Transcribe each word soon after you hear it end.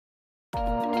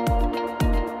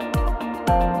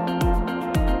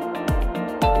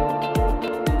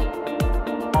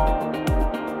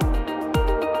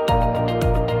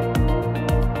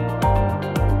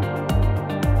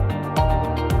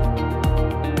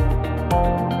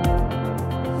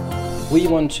We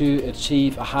want to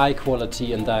achieve a high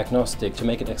quality in diagnostic to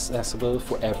make it accessible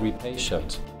for every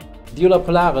patient. At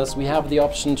EUROLabPolaris we have the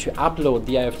option to upload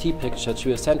the IIFT picture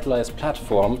to a centralized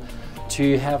platform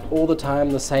to have all the time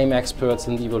the same experts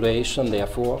in the evaluation,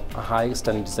 therefore a high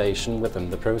standardization within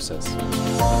the process.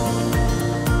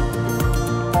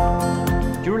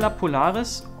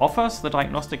 EUROLabPolaris offers the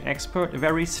diagnostic expert a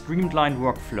very streamlined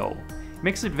workflow. It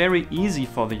makes it very easy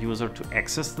for the user to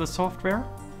access the software,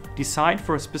 decide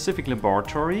for a specific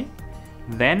laboratory,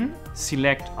 then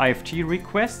select IIFT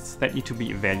requests that need to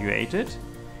be evaluated,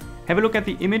 have a look at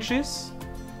the images,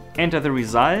 enter the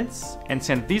results and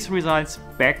send these results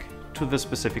back to the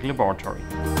specific laboratory.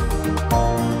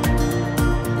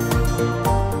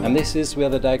 And this is where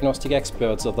the diagnostic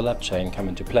experts of the lab chain come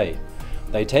into play.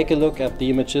 They take a look at the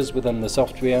images within the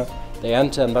software, they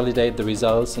enter and validate the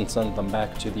results and send them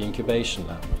back to the incubation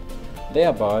lab.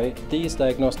 Thereby, these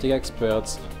diagnostic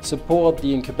experts support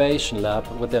the incubation lab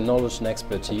with their knowledge and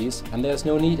expertise, and there's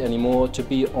no need anymore to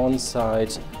be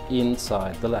on-site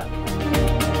inside the lab.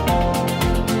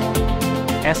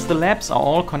 As the labs are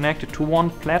all connected to one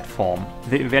platform,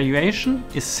 the evaluation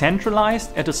is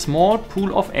centralized at a small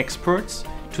pool of experts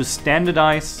to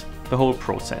standardize the whole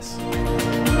process.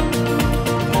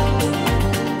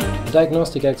 The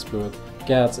diagnostic expert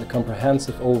gets a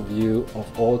comprehensive overview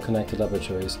of all connected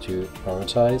laboratories to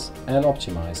prioritize and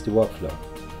optimize the workflow.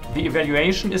 The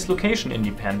evaluation is location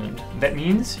independent. That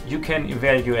means you can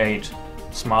evaluate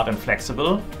smart and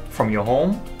flexible from your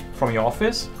home, from your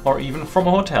office, or even from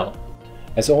a hotel.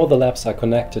 As all the labs are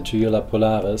connected to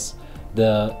EUROLabPolaris,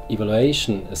 the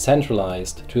evaluation is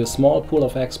centralized to a small pool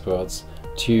of experts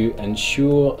to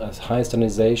ensure a high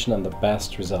standardization and the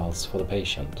best results for the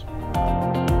patient.